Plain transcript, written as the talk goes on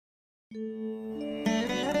ஜனார்த்தனன்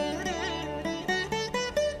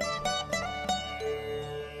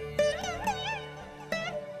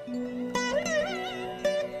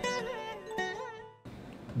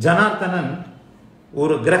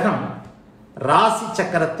ஒரு கிரகம் ராசி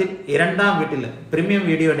சக்கரத்தில் இரண்டாம் வீட்டில், பிரீமியம்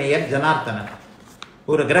வீடியோ நேயர் ஜனார்த்தனன்,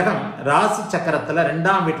 ஒரு கிரகம் ராசி சக்கரத்தில்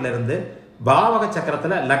இரண்டாம் வீட்டில் இருந்து பாவக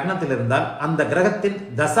சக்கரத்தில் லக்னத்தில் இருந்தால் அந்த கிரகத்தின்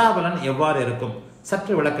தசாபலன் எவ்வாறு இருக்கும்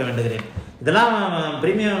சற்று விளக்க வேண்டுகிறேன். இதெல்லாம்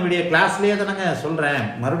பிரீமியம் வீடியோ கிளாஸ்லேயே தானங்க சொல்கிறேன்.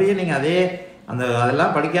 மறுபடியும் நீங்கள்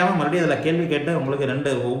அதெல்லாம் படிக்காமல் மறுபடியும் அதில் கேள்வி கேட்டு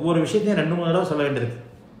உங்களுக்கு ஒவ்வொரு விஷயத்தையும் 2-3 தடவை சொல்ல வேண்டியிருக்கு.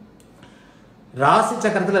 ராசி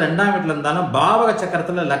சக்கரத்தில் ரெண்டாம் வீட்டில் இருந்தாலும் பாவக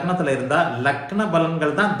சக்கரத்தில் லக்னத்தில் இருந்தால் லக்ன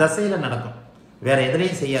பலன்கள் தான் தசையில் நடக்கும், வேற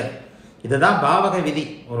எதுலையும் செய்யாது. இதுதான் பாவக விதி.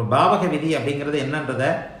 ஒரு பாவக விதி அப்படிங்கிறது என்னன்றத,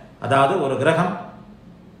 அதாவது ஒரு கிரகம்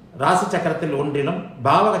ராசி சக்கரத்தில் ஒன்றிலும்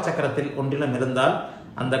பாவக சக்கரத்தில் ஒன்றிலும் இருந்தால்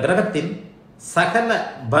அந்த கிரகத்தின் சகல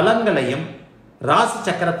பலங்களையும் ராசி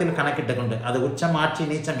சக்கரத்தில் கணக்கிட்டு கொண்டு அது உச்சம் ஆட்சி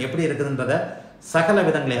நீச்சம் எப்படி இருக்குதுன்றத சகல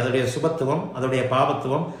விதங்களை, அதனுடைய சுபத்துவம், அதனுடைய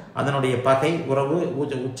பாவத்துவம், அதனுடைய பகை உறவு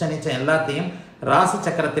உச்ச நீச்சம் எல்லாத்தையும் ராசி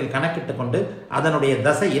சக்கரத்தில் கணக்கிட்டு கொண்டு அதனுடைய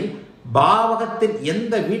தசையில் பாவகத்தில்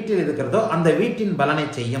எந்த வீட்டில் இருக்கிறதோ அந்த வீட்டின் பலனை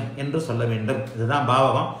செய்யும் என்று சொல்ல வேண்டும். இதுதான்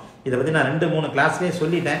பாவகம். இதை பற்றி நான் 2-3 கிளாஸ்லேயே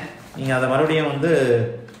சொல்லிட்டேன். நீங்கள் அதை மறுபடியும்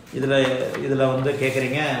இதில்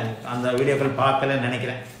கேட்குறீங்க, அந்த வீடியோக்கள் பார்க்கலன்னு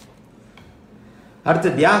நினைக்கிறேன். அடுத்து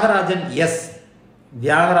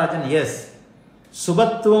தியாகராஜன் எஸ்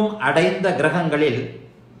சுபத்துவம் அடைந்த கிரகங்களில்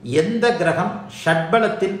எந்த கிரகம்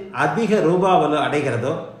ஷட்பலத்தில் அதிக ரூபாவலு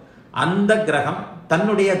அடைகிறதோ அந்த கிரகம்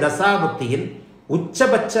தன்னுடைய தசாபுத்தியில்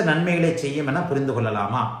உச்சபட்ச நன்மைகளை செய்யும் என புரிந்து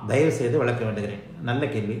கொள்ளலாமா? தயவு செய்து விளக்க வேண்டுகிறேன். நல்ல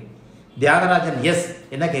கேள்வி. தியாகராஜன் எஸ்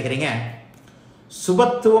என்ன கேட்குறீங்க?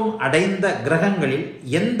 சுபத்துவம் அடைந்த கிரகங்களில்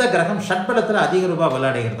எந்த கிரகம் ஷட்பலத்தில் அதிக ரூபாய் வலு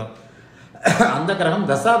அடைகிறதோ அந்த கிரகம்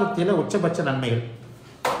தசாபுத்தியில் உச்சபட்ச நன்மைகள்.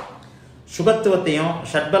 சுபத்துவத்தையும்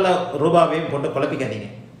ஷட்பல ரூபாவையும் போட்டு குழப்பிக்காதீங்க.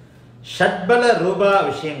 ஷட்பல ரூபா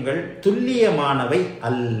விஷயங்கள் துல்லியமானவை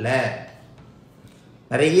அல்ல.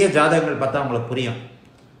 நிறைய ஜாதகங்கள் பார்த்தா உங்களுக்கு புரியும்.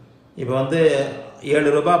 இப்போ 7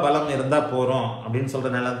 ரூபாய் பலம் இருந்தால் போகிறோம் அப்படின்னு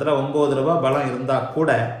சொல்கிற நிலத்தில் 9 ரூபாய் பலம் இருந்தால் கூட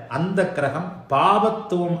அந்த கிரகம்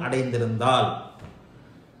பாவத்துவம் அடைந்திருந்தால்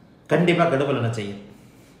கண்டிப்பாக கெடுபலனை செய்யும்.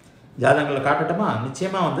 ஜாதகங்களை காட்டட்டுமா?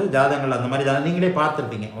 நிச்சயமாக ஜாதகங்கள் அந்த மாதிரி ஜாதகம் நீங்களே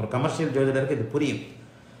பார்த்துருப்பீங்க. ஒரு கமர்ஷியல் ஜோதிடருக்கு இது புரியும்.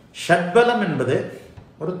 ஷட்பலம் என்பது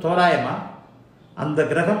ஒரு தோராயமா அந்த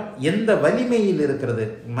கிரகம் எந்த வலிமையில் இருக்கிறது.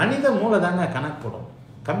 மனித மூளை தாங்க கணக்கு போடும்,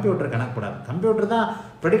 கம்ப்யூட்டர் கணக்கு போடாது. கம்ப்யூட்டர் தான்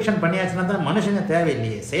ப்ரெடிக்ஷன் பண்ணியாச்சுன்னா தான் மனுஷனே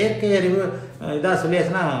தேவையில்லையே. செயற்கை அறிவு இதாக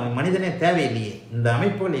சொல்லியாச்சுன்னா மனிதனே தேவையில்லையே. இந்த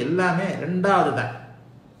அமைப்புகள் எல்லாமே 2வது தான்.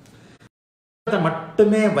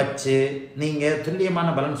 மட்டுமே வச்சு நீங்கள் துல்லியமான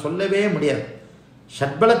பலன் சொல்லவே முடியாது.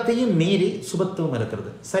 ஷட்பலத்தையும் மீறி சுபத்துவம்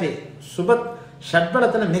இருக்கிறது. சரி,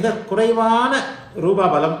 ஷட்பலத்தில் மிக குறைவான ரூபா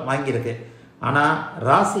பலம் வாங்கியிருக்கு, ஆனால்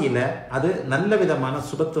ராசியில் அது நல்ல விதமான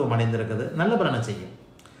சுபத்துவம் அடைந்திருக்குது, நல்ல பலனை செய்யும்.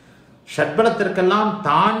 ஷட்பலத்திற்கெல்லாம்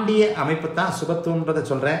தாண்டிய அமைப்பு தான் சுபத்துவம்ன்றதை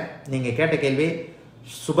சொல்கிறேன். நீங்கள் கேட்ட கேள்வி,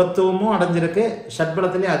 சுபத்துவமும் அடைஞ்சிருக்கு,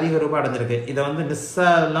 ஷட்பலத்திலே அதிக ரூபாய் அடைஞ்சிருக்கு. இதை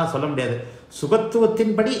மிஸ்ஸெல்லாம் சொல்ல முடியாது.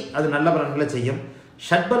 சுபத்துவத்தின்படி அது நல்ல பலன்களை செய்யும்.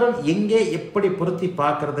 ஷட்பலம் எங்கே எப்படி பொருத்தி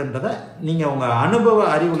பார்க்கறதுன்றதை நீங்கள் உங்கள் அனுபவ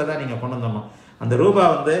அறிவில் தான் நீங்கள் கொண்டு வந்துடணும். அந்த ரூபா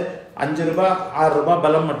 5 ரூபாய் 6 ரூபாய்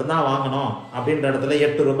பலம் மட்டும்தான் வாங்கணும் அப்படின்ற இடத்துல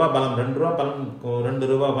 8 ரூபாய் பலம் 2 ரூபாய் பலம் 2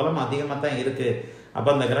 ரூபாய் பலம் அதிகமாக தான் இருக்குது. அப்போ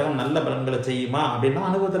அந்த கிரகம் நல்ல பலன்களை செய்யுமா அப்படின்னா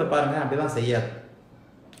அனுபவத்தில் பாருங்கள், அப்படிலாம் செய்யாது.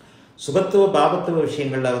 சுபத்துவ பாபத்துவ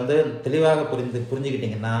விஷயங்களில் தெளிவாக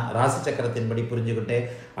புரிஞ்சுக்கிட்டிங்கன்னா ராசி சக்கரத்தின்படி புரிஞ்சுக்கிட்டு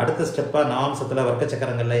அடுத்த ஸ்டெப்பாக நவம்சத்தில் வர்க்க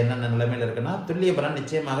சக்கரங்களில் என்னென்ன நிலைமையில் இருக்குன்னா துல்லிய பலன்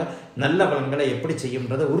நிச்சயமாக நல்ல பலன்களை எப்படி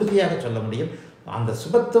செய்யும்ன்றதை உறுதியாக சொல்ல முடியும். அந்த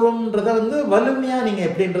சுபத்துவம்ன்றதை வலிமையாக நீங்கள்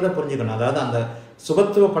எப்படின்றத புரிஞ்சுக்கணும். அதாவது அந்த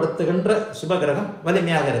சுபத்துவப்படுத்துகின்ற சுபகிரகம்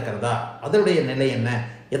வலிமையாக இருக்கிறதா, அதனுடைய நிலை என்ன,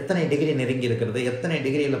 எத்தனை டிகிரி நெருங்கி இருக்கிறது, எத்தனை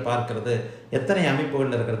டிகிரியில் பார்க்கிறது, எத்தனை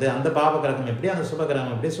அமைப்புகள் இருக்கிறது, அந்த பாவகிரகம் எப்படி, அந்த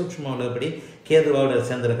சுபகிரகம் எப்படி, சூட்சுமோடு எப்படி, கேதுவோடு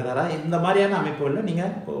சேர்ந்திருக்கிறாரா, இந்த மாதிரியான அமைப்புகளில்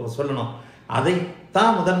நீங்கள் சொல்லணும்.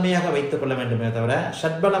 அதைத்தான் முதன்மையாக வைத்துக் கொள்ள வேண்டுமே தவிர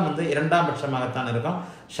ஷட்பலம் 2ஆம் பட்சமாகத்தான் இருக்கும்.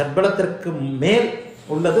 ஷட்பலத்திற்கு மேல்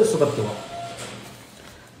உள்ளது சுபத்துவம்.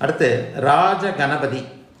 அடுத்து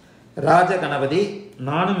ராஜகணபதி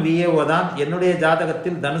நானும் விஏஓ தான். என்னுடைய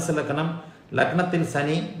ஜாதகத்தில் தனுசு லக்னம், லக்னத்தில்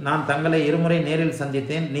சனி. நான் தங்களை இருமுறை நேரில்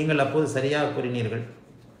சந்தித்தேன், நீங்கள் அப்போது சரியாக கூறினீர்கள்.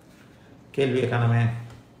 கேள்வியை காணமே.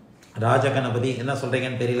 ராஜகணபதி என்ன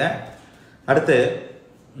சொல்றீங்கன்னு தெரியல. அடுத்து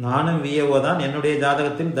நானும் விஏஓ தான். என்னுடைய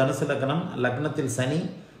ஜாதகத்தில் தனுசு லக்னம், லக்னத்தில் சனி.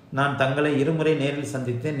 நான் தங்களை இருமுறை நேரில்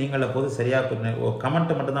சந்தித்தேன், நீங்கள் அப்போது சரியாக கூறினீர்கள்.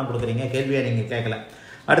 கமெண்ட் மட்டும் தான் கொடுக்குறீங்க, கேள்வியை நீங்கள் கேட்கல.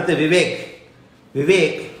 அடுத்து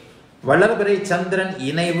விவேக் வளர்பிறை சந்திரன்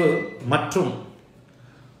இணைவு மற்றும்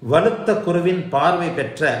வலுத்த குருவின் பார்வை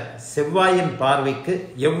பெற்ற செவ்வாயின் பார்வைக்கு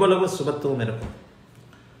எவ்வளவு சுபத்துவம் இருக்கும்?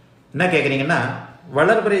 என்ன கேட்குறீங்கன்னா,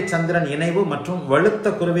 வளர்பிறை சந்திரன் இணைவு மற்றும் வலுத்த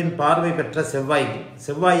குருவின் பார்வை பெற்ற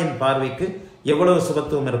செவ்வாயின் பார்வைக்கு எவ்வளவு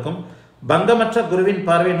சுபத்துவம் இருக்கும்? பங்கமற்ற குருவின்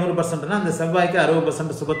பார்வை 100%னா அந்த செவ்வாய்க்கு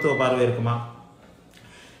 60% சுபத்துவ பார்வை இருக்குமா?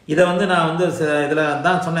 இதை நான் இதில்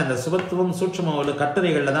தான் சொன்னேன். இந்த சுபத்துவம் சூட்சும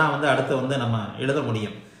கட்டுரைகளில் தான் அடுத்து நம்ம எழுத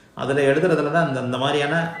முடியும். அதில் எழுதுறதுல தான் இந்த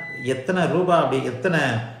மாதிரியான எத்தனை ரூபா அப்படி எத்தனை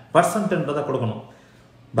பர்சன்ட்ன்றதை கொடுக்கணும்.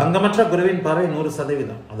 பங்கமற்ற குருவின் பார்வை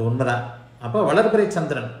 100%, அது உண்மைதான். அப்போ வளர்பிறை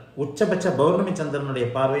சந்திரன் உச்சபட்ச பௌர்ணமி சந்திரனுடைய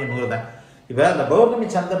பார்வை 100 தான். இப்போ அந்த பௌர்ணமி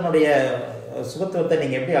சந்திரனுடைய சுபத்துவத்தை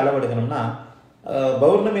நீங்கள் எப்படி அளவெடுக்கணும்னா,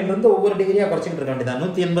 பௌர்ணமியிலிருந்து ஒவ்வொரு டிகிரியாக குறைச்சிக்கிட்டு இருக்க வேண்டியதான்.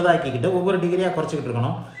 180 ஆக்கிக்கிட்டு ஒவ்வொரு டிகிரியாக குறைச்சிக்கிட்டு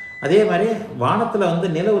இருக்கணும். அதே மாதிரி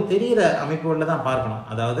வானத்தில் நிலவு தெரிகிற அமைப்புகளில் தான் பார்க்கணும்.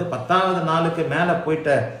 அதாவது 10வது நாளுக்கு மேலே போயிட்ட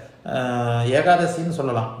ஏகாதசின்னு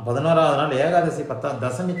சொல்லலாம். 11வது நாள் ஏகாதசி 10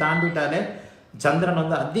 தசமி தாண்டிட்டாலே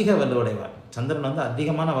சந்திரன் அதிக வலுவடைவார். சந்திரன்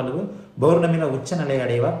அதிகமான வலுவு பௌர்ணமியில் உச்ச நிலை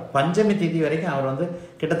அடைவார். பஞ்சமி திதி வரைக்கும் அவர்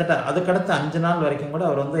கிட்டத்தட்ட அதுக்கடுத்து 5 நாள் வரைக்கும் கூட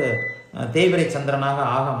அவர் தேய்பிறை சந்திரனாக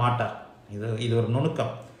ஆக மாட்டார். இது ஒரு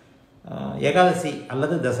நுணுக்கம். ஏகாதசி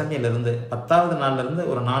அல்லது தசமியிலிருந்து 10வது நாள்லேருந்து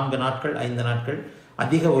ஒரு 4 நாட்கள் 5 நாட்கள்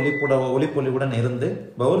அதிக ஒளிப்பொலிவுடன் இருந்து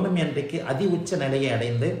பௌர்ணமி அன்றைக்கு அதி உச்ச நிலையை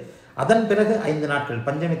அடைந்து அதன் பிறகு 5 நாட்கள்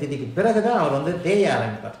பஞ்சமி திதிக்கு பிறகுதான் அவர் தேய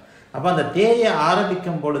ஆரம்பிப்பார். அப்போ அந்த தேய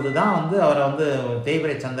ஆரம்பிக்கும் பொழுது தான் அவரை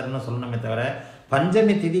தேய்பிறை சந்திரன்னு சொல்லணுமே தவிர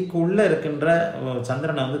பஞ்சமி திதிக்கு உள்ளே இருக்கின்ற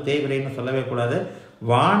சந்திரனை தேய்பிறைன்னு சொல்லவே கூடாது.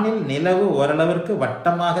 வானில் நிலவு ஓரளவிற்கு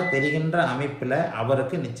வட்டமாக தெரிகின்ற அமைப்பில்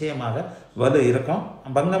அவருக்கு நிச்சயமாக வலு இருக்கும்.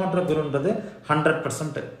 பங்கமற்ற குருன்றது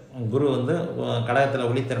 100%. குரு கடகத்தில்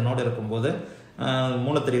ஒளித்திறனோடு இருக்கும்போது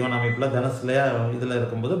மூலத்திரிகோண அமைப்பில் தனுசுல இதில்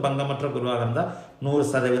இருக்கும்போது பங்கமற்ற குருவாக இருந்தால்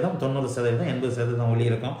 100%, 90%, 80% ஒளி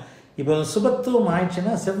இருக்கும். இப்போ சுபத்துவம்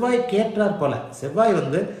ஆயிடுச்சுன்னா செவ்வாய்க்கு ஏற்றார் போல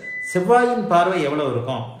செவ்வாயின் பார்வை எவ்வளோ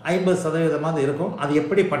இருக்கும்? 50% இருக்கும். அது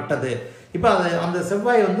எப்படிப்பட்டது? இப்போ அந்த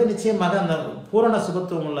செவ்வாய் நிச்சயமாக அந்த பூரண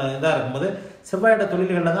சுபத்துவம் உள்ள இதாக இருக்கும்போது செவ்வாயோட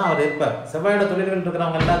தொழில்களில் தான் அவர் இருப்பார். செவ்வாயோட தொழில்கள்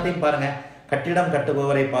இருக்கிறவங்க எல்லாத்தையும் பாருங்கள். கட்டிடம்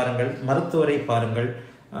கட்டுபவரை பாருங்கள், மருத்துவரை பாருங்கள்,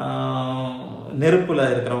 நெருப்புல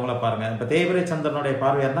இருக்கிறவங்கள பாருங்க. இப்போ தேய்பிறை சந்திரனுடைய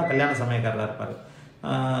பார்வையாக இருந்தால் கல்யாண சமயக்காரராக இருப்பார்.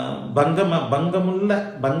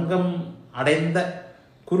 பங்கம் அடைந்த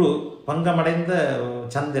குரு, பங்கமடைந்த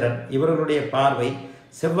சந்திரன், இவர்களுடைய பார்வை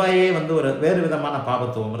செவ்வாயே ஒரு வேறு விதமான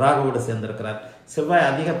பாபத்துவம் ராகுவோடு சேர்ந்திருக்கிறார். செவ்வாய்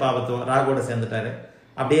அதிக பாபத்துவம் ராகுவோடு சேர்ந்துட்டாரு.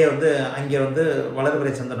 அப்படியே அங்கே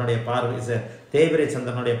வளர்பிறை சந்திரனுடைய பார்வை, தேய்பிறை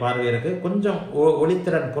சந்திரனுடைய பார்வை இருக்கு. கொஞ்சம்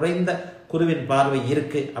ஒளித்திறன் குறைந்த குருவின் பார்வை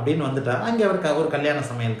இருக்கு அப்படின்னு வந்துட்டார். அங்கே அவருக்கு ஒரு கல்யாண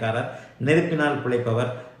சமையல்காரர், நெருப்பினால்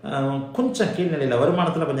பிழைப்பவர், கொஞ்சம் கீழ்நிலையில்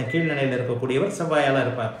வருமானத்தில் கொஞ்சம் கீழ்நிலையில் இருக்கக்கூடியவர் செவ்வாயால்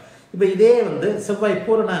இருப்பார். இப்போ இதே செவ்வாய்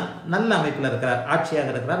பூரண நல்ல அமைப்பில் இருக்கிறார்,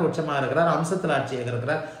 ஆட்சியாக இருக்கிறார், உச்சமாக இருக்கிறார், அம்சத்தில் ஆட்சியாக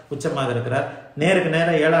இருக்கிறார், உச்சமாக இருக்கிறார். நேருக்கு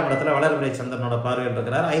நேரம் 7ஆம் இடத்துல வளர்பிறை சந்திரனோட பார்வையில்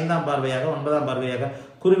இருக்கிறார். 5ஆம் பார்வையாக 9ஆம் பார்வையாக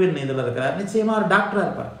குருவின் இதில் இருக்கிறார். நிச்சயமாக ஒரு டாக்டராக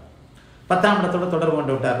இருப்பார். 10ஆம் இடத்தோட தொடர்பு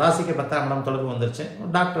கொண்டு விட்டார். ராசிக்கு 10ஆம் இடம் தொடர்பு வந்துருச்சு,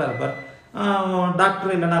 டாக்டராக இருப்பார்.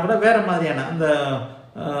 டாக்டர் இல்லைன்னா கூட வேறு மாதிரியான அந்த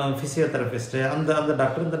ஃபிசியோதெரபிஸ்ட்டு, அந்த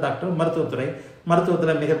டாக்டர், இந்த டாக்டர்,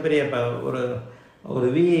 மருத்துவத்தில் மிகப்பெரிய ஒரு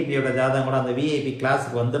விஐபியோட ஜாதகம் கூட அந்த விஐபி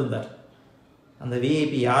கிளாஸுக்கு வந்திருந்தார். அந்த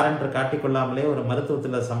விஐபி யாரென்று காட்டிக்கொள்ளாமலே ஒரு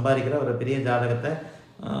மருத்துவத்தில் சம்பாதிக்கிற ஒரு பெரிய ஜாதகத்தை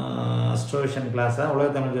அஸ்ட்ரோவிஷன் கிளாஸாக உலக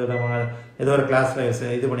தமிழ் ஏதோ ஒரு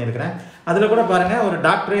கிளாஸில் இது பண்ணியிருக்கிறேன். அதில் கூட பாருங்கள், ஒரு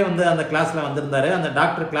டாக்டரே அந்த கிளாஸில் வந்திருந்தார். அந்த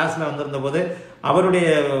டாக்டர் கிளாஸில் வந்திருந்த போது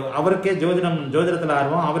அவருக்கே ஜோதிடத்தில்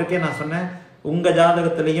ஆர்வம். அவருக்கே நான் சொன்னேன், உங்கள்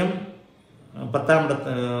ஜாதகத்திலையும் 10ஆம்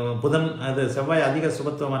இடத்து புதன் அது செவ்வாய் அதிக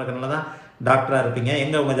சுபத்துவமாக இருக்கிறனால தான் டாக்டராக இருப்பீங்க,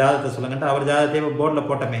 எங்கே உங்கள் ஜாதகத்தை சொல்லுங்கன்ட்டு அவர் ஜாதகத்தையே போர்டில்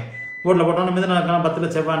போட்டோன்னே மிதன இருக்கலாம்.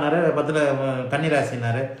 10ல் செவ்வாய்னாரு, 10ல்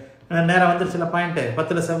கன்னிராசினாரு. நேரம் வந்துருச்சுல பாயிண்ட்டு.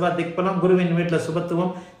 10ல் செவ்வாய் திக்பலம், குருவின் வீட்டில்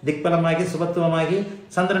சுபத்துவம், திக்பலமாகி சுபத்துவமாகி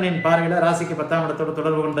சந்திரனின் பார்வையில் ராசிக்கு 10ஆம் இடத்தோடு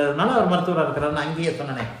தொடர்பு கொண்டதுனால அவர் மருத்துவராக இருக்கிறாருன்னு அங்கேயே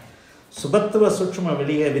சொன்னேன். சுபத்துவ சூட்சும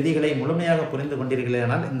விதிகளை முழுமையாக புரிந்து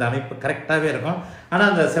கொண்டீர்களேனால் இந்த அமைப்பு கரெக்டாகவே இருக்கும். ஆனால்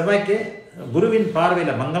அந்த செவ்வாய்க்கு குருவின்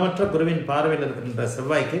பார்வையில், பங்கமற்ற குருவின் பார்வையில் இருக்கின்ற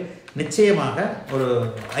செவ்வாய்க்கு நிச்சயமாக ஒரு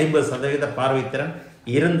 50% பார்வை திறன்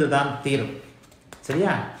இருந்து தான் தீரும்.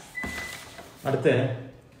 சரியா? அடுத்து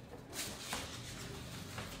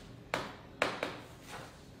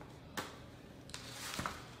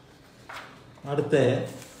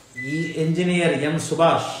என்ஜினியர் எம்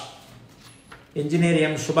சுபாஷ்,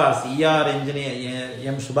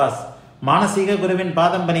 மானசீக குருவின்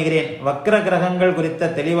பாதம் பணிகிறேன். வக்ர கிரகங்கள்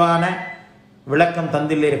குறித்த தெளிவான விளக்கம்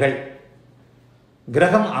தந்துள்ளீர்கள்.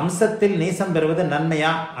 கிரகம் அம்சத்தில் நீசம் பெறுவது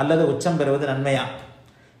நன்மையா அல்லது உச்சம் பெறுவது நன்மையா?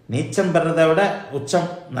 நீச்சம் பெறதை விட உச்சம்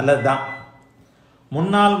நல்லதுதான்.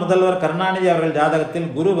 முன்னாள் முதல்வர் கருணாநிதி அவர்கள்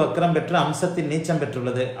ஜாதகத்தில் குரு வக்ரம் பெற்று அம்சத்தில் நீச்சம்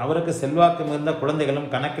பெற்றுள்ளது. அவருக்கு செல்வாக்கு மிகுந்த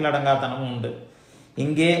குழந்தைகளும் கணக்கில் அடங்காதனமும் உண்டு.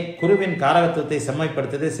 இங்கே குருவின் காரகத்துவத்தை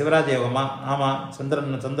செம்மைப்படுத்தியது சிவராஜ யோகமா? ஆமாம்.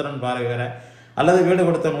 சந்திரன் பார்வை வேற, அல்லது வீடு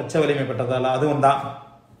கொடுத்த உச்ச வலிமை பெற்றதால? அதுவும் தான்.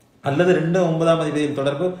 அல்லது 2 9ஆம் அதிபதியில்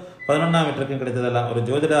தொடர்பு 11ஆம் வீட்டிற்கும் கிடைத்ததல்ல. ஒரு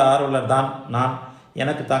ஜோதிட ஆர்வலர் தான் நான்.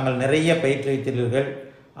 எனக்கு தாங்கள் நிறைய பயிற்றுவித்தீர்கள்.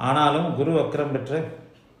 ஆனாலும் குரு வக்ரம் பெற்று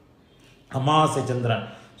அமாவாசை சந்திரன்,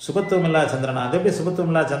 சுபத்துவம் இல்லா சந்திரன். அது எப்படி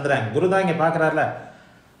சுபத்துவம் இல்லா சந்திரன்? குரு தான் இங்கே பார்க்குறாருல.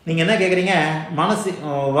 நீங்கள் என்ன கேட்குறீங்க?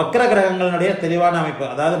 வக்ர கிரகங்களுடைய தெளிவான அமைப்பு.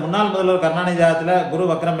 அதாவது முன்னாள் முதல்வர் கருணாநிதி ஜாதகத்தில் குரு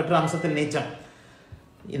வக்ரம் பெற்று அம்சத்தில் நீச்சம்.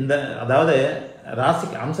 இந்த அதாவது ராசி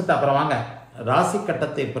அம்சத்தை அப்புறம் வாங்க. ராசி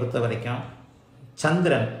கட்டத்தை பொறுத்த வரைக்கும்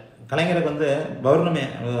சந்திரன் கலைஞருக்கு வந்து பௌர்ணமி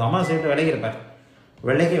அமாவாசை விட்டு விலகி இருப்பார்.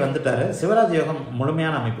 விலகி வந்துட்டார். சிவராஜ் யோகம்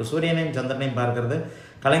முழுமையான அமைப்பு. சூரியனையும் சந்திரனையும் பார்க்கறது.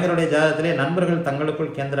 கலைஞருடைய ஜாதகத்திலே நண்பர்கள்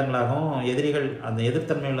தங்களுக்குள் கேந்திரங்களாகவும் எதிரிகள் அந்த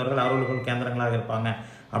எதிர்த்தன்மை உள்ளவர்கள் அவர்களுக்குள் கேந்திரங்களாக இருப்பாங்க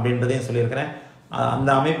அப்படின்றதையும் சொல்லியிருக்கிறேன். அந்த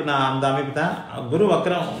அமைப்பு தான் குரு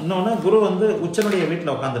வக்ரம். இன்னொன்று, குரு வந்து உச்சனுடைய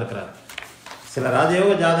வீட்டில் உட்காந்துருக்கிறார். சில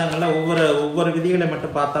ராஜயோக ஜாதகங்களில் ஒவ்வொரு விதிகளை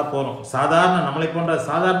மட்டும் பார்த்தா போகிறோம். சாதாரண நம்மளை போன்ற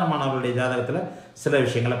சாதாரணமானவர்களுடைய ஜாதகத்தில் சில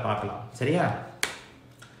விஷயங்களை பார்க்கலாம். சரியா?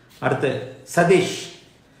 அடுத்து சதீஷ்.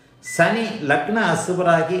 சனி லக்ன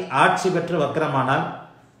அசுபராகி ஆட்சி பெற்று வக்கரமானால்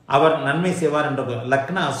அவர் நன்மை செய்வார் என்று.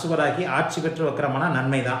 லக்ன அசுபராகி ஆட்சி பெற்று வக்கரமானால்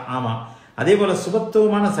நன்மை தான். ஆமாம். அதே போல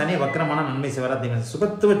சுபத்துவமான சனி வக்கரமான நன்மை செய்வார். அதே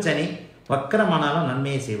சுபத்துவ சனி வக்கரமானாலும்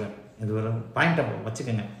நன்மையை செய்வார். இது ஒரு பாயிண்ட்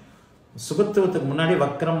வச்சுக்கோங்க. சுபத்துவத்துக்கு முன்னாடி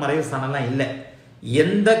வக்கரம் மறைவு ஸ்தானம்லாம் இல்லை.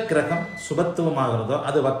 எந்த கிரகம் சுபத்துவமாகிறதோ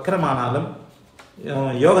அது வக்கரமானாலும்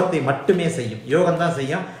யோகத்தை மட்டுமே செய்யும். யோகம் தான்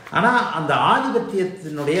செய்யும். ஆனால் அந்த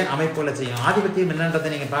ஆதிபத்தியத்தினுடைய அமைப்புகளை செய்யும். ஆதிபத்தியம் என்னன்றதை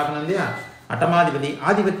நீங்கள் பார்க்கணும் இல்லையா? அட்டமாதிபதி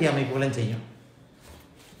ஆதிபத்திய அமைப்புகளையும் செய்யும்.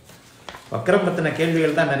 வக்கரம் பற்றின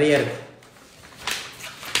கேள்விகள் தான் நிறைய இருக்கு.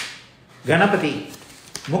 கணபதி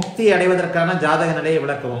முக்தி அடைவதற்கான ஜாதக நிலையை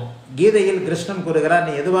விளக்கவும். கீதையில் கிருஷ்ணன் கூறுகிறார்,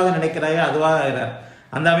 நீ எதுவாக நினைக்கிறாயோ அதுவாக இருக்கிறார்.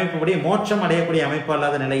 அந்த அமைப்புப்படி மோட்சம் அடையக்கூடிய அமைப்பு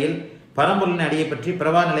அல்லாத நிலையில் பரம்பொருளின் அடியை பற்றி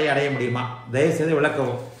பிரபா நிலையை அடைய முடியுமா? தயவுசெய்து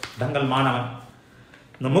விளக்கவும் தங்கள் மாணவன்.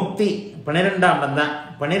 இந்த முக்தி 12ஆம் இடம் தான்.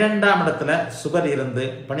 12ஆம் இடத்துல சுபர் இருந்து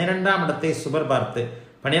 12ஆம் இடத்தை சுபர் பார்த்து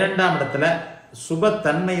 12ஆம் இடத்துல சுப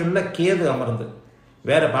தன்மையுள்ள கேது அமர்ந்து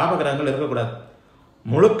வேற பாபகிரகங்கள் இருக்கக்கூடாது.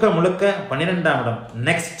 முழுக்க 12ஆம் இடம்.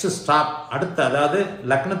 நெக்ஸ்ட் ஸ்டாப் அடுத்த, அதாவது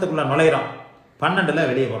லக்னத்துக்குள்ள நுழையிறோம், 12ல்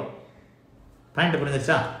வெளியே போகிறோம். பாயிண்ட்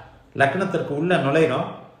புரிஞ்சிச்சா? லக்னத்திற்கு உள்ள நுழையிறோம்,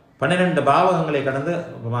 12 பாவகங்களை கடந்து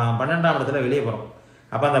 12ஆம் இடத்துல வெளியே போகிறோம்.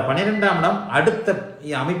 அப்போ அந்த 12ஆம் இடம் அடுத்த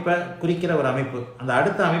அமைப்பை குறிக்கிற ஒரு அமைப்பு. அந்த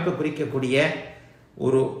அடுத்த அமைப்பை குறிக்கக்கூடிய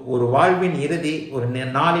ஒரு வாழ்வின் இறுதி, ஒரு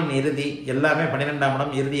நாளின் இறுதி எல்லாமே 12ஆம்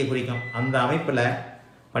இடம் இறுதியை குறிக்கும். அந்த அமைப்பில்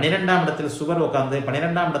 12ஆம் இடத்தில் சுபர் உட்காந்து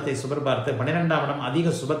 12ஆம் இடத்தை சுபர் பார்த்து 12ஆம் இடம்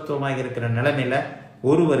அதிக சுபத்துவமாக இருக்கிற நிலைமையில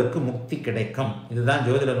ஒருவருக்கு முக்தி கிடைக்கும். இதுதான்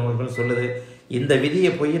ஜோதிட நூல்கள் சொல்லுது. இந்த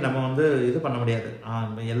விதியை போய் நம்ம இது பண்ண முடியாது.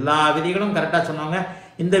 எல்லா விதிகளும் கரெக்டாக சொன்னவங்க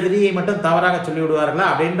இந்த விதியை மட்டும் தவறாக சொல்லி விடுவார்களா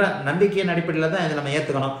அப்படின்ற நம்பிக்கையின் அடிப்படையில் தான் இதை நம்ம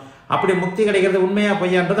ஏற்றுக்கணும். அப்படி முக்தி கிடைக்கிறது உண்மையா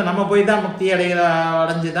பொய்யான்றதை நம்ம போய் தான் முக்தி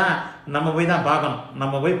அடைஞ்சு தான் நம்ம போய் தான் பார்க்கணும்.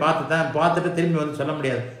 நம்ம போய் பார்த்துட்டு திரும்பி சொல்ல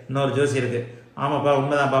முடியாது. இன்னொரு ஜோசி இருக்கு, ஆமாப்பா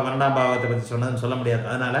உண்மைதான்ப்பா 12ஆம் பாவத்தை பற்றி சொன்னதுன்னு சொல்ல முடியாது.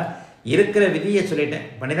 அதனால இருக்கிற விதியை சொல்லிட்டேன்.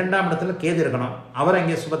 12ஆம் இடத்துல கேது இருக்கணும், அவர்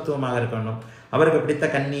அங்கே சுபத்துவமாக இருக்கணும். அவருக்கு பிடித்த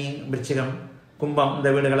கன்னி, விருச்சிகம், கும்பம் இந்த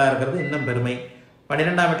வீடுகளாக இருக்கிறது இன்னும் பெருமை.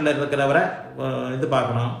 12ஆம் வீட்டில் இருக்கிறவரை இது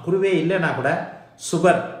பார்க்கணும். குருவே இல்லைன்னா கூட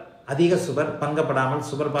சுபர், அதிக சுபர் பங்கப்படாமல்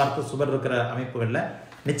சுபர் பார்த்து சுபர் இருக்கிற அமைப்புகளில்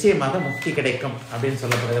நிச்சயமாக முக்தி கிடைக்கும் அப்படின்னு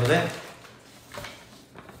சொல்லப்படுகிறது.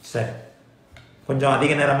 சரி, கொஞ்சம்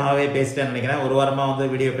அதிக நேரமாகவே பேசிட்டேன்னு நினைக்கிறேன். ஒரு வாரமாக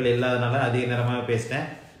வீடியோக்கள் இல்லாதனால அதிக நேரமாகவே பேசிட்டேன்.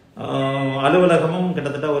 அலுவலகமும்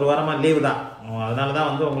கிட்டத்தட்ட ஒரு வாரமாக லீவு தான். அதனால தான்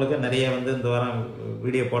உங்களுக்கு நிறைய இந்த வாரம்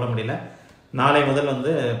வீடியோ போட முடியல. நாளை முதல்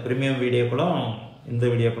ப்ரீமியம் வீடியோக்களும் இந்த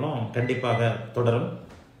வீடியோக்களும் கண்டிப்பாக தொடரும்.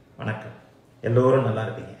 வணக்கம். எல்லோரும் நல்லா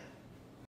இருப்பீங்க.